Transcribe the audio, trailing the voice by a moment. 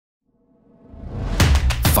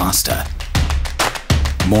faster,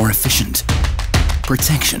 more efficient,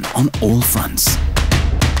 protection on all fronts.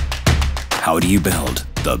 How do you build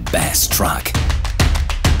the best truck?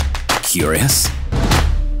 Curious?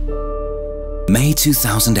 May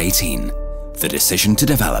 2018, the decision to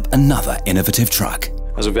develop another innovative truck.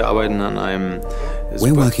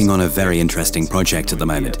 We're working on a very interesting project at the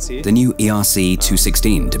moment, the new ERC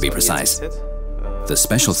 216 to be precise. The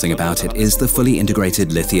special thing about it is the fully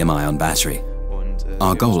integrated lithium-ion battery.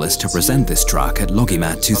 Our goal is to present this truck at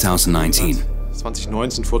LogiMAT 2019.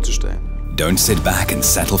 Don't sit back and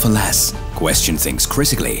settle for less. Question things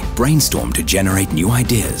critically, brainstorm to generate new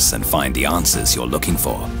ideas and find the answers you're looking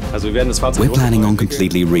for. We're planning on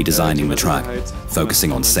completely redesigning the truck.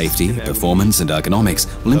 Focusing on safety, performance and ergonomics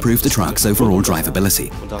will improve the truck's overall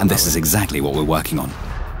drivability, and this is exactly what we're working on.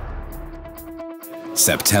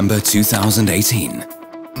 September 2018.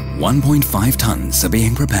 1.5 tons are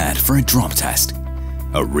being prepared for a drop test.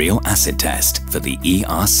 A real acid test for the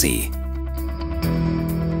ERC.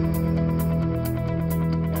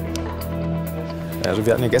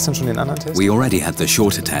 We already had the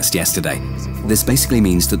shorter test yesterday. This basically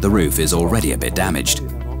means that the roof is already a bit damaged.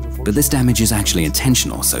 But this damage is actually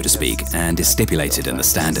intentional, so to speak, and is stipulated in the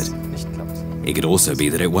standard. It could also be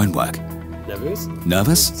that it won't work.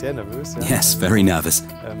 Nervous? Yes, very nervous.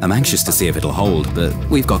 I'm anxious to see if it'll hold, but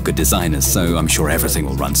we've got good designers, so I'm sure everything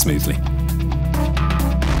will run smoothly.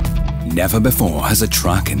 Never before has a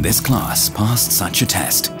truck in this class passed such a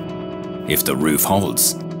test. If the roof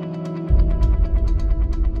holds,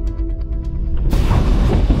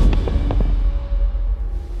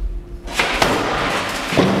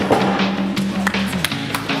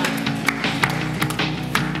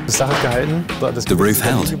 the roof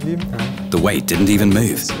held. The weight didn't even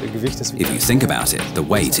move. If you think about it, the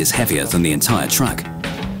weight is heavier than the entire truck.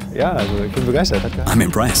 I'm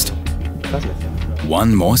impressed.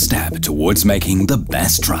 One more step towards making the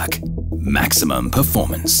best truck. Maximum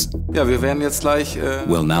performance.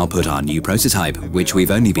 We'll now put our new prototype, which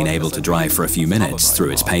we've only been able to drive for a few minutes,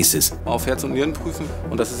 through its paces.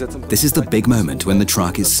 This is the big moment when the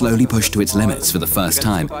truck is slowly pushed to its limits for the first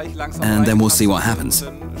time, and then we'll see what happens,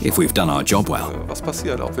 if we've done our job well.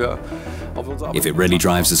 If it really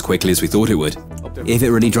drives as quickly as we thought it would, if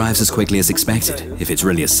it really drives as quickly as expected, if it's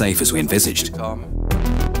really as safe as we envisaged.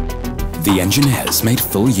 The engineers made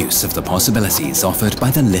full use of the possibilities offered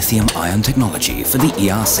by the lithium-ion technology for the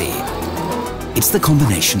ERC. It's the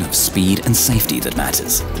combination of speed and safety that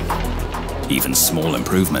matters. Even small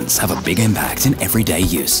improvements have a big impact in everyday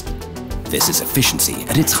use. This is efficiency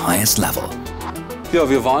at its highest level. We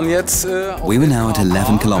were now at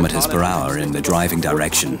 11 kilometers per hour in the driving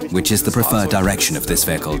direction, which is the preferred direction of this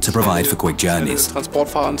vehicle to provide for quick journeys. I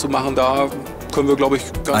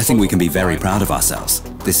think we can be very proud of ourselves.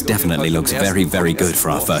 This definitely looks very, very good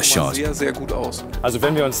for our first shot. If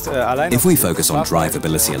we focus on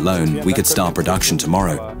drivability alone, we could start production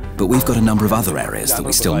tomorrow, but we've got a number of other areas that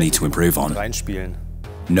we still need to improve on.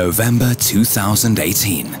 November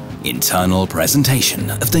 2018, internal presentation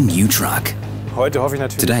of the new truck.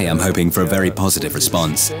 Today I'm hoping for a very positive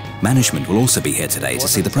response. Management will also be here today to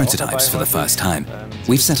see the prototypes for the first time.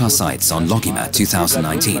 We've set our sights on LogiMAT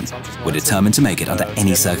 2019. We're determined to make it under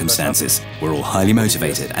any circumstances. We're all highly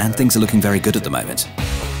motivated and things are looking very good at the moment.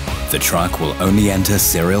 The truck will only enter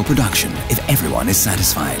serial production if everyone is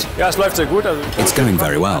satisfied. It's going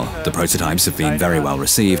very well. The prototypes have been very well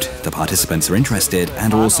received, the participants are interested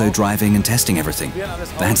and are also driving and testing everything.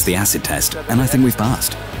 That's the acid test, and I think we've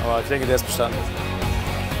passed. The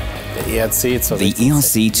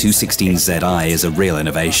ERC 216Zi is a real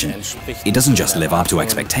innovation. It doesn't just live up to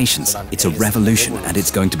expectations, it's a revolution and it's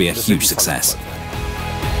going to be a huge success.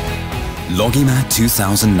 LogiMAT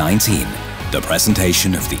 2019. The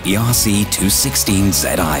presentation of the ERC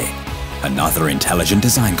 216Zi, another intelligent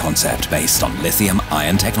design concept based on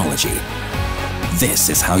lithium-ion technology. This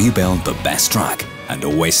is how you build the best truck and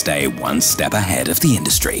always stay one step ahead of the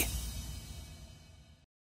industry.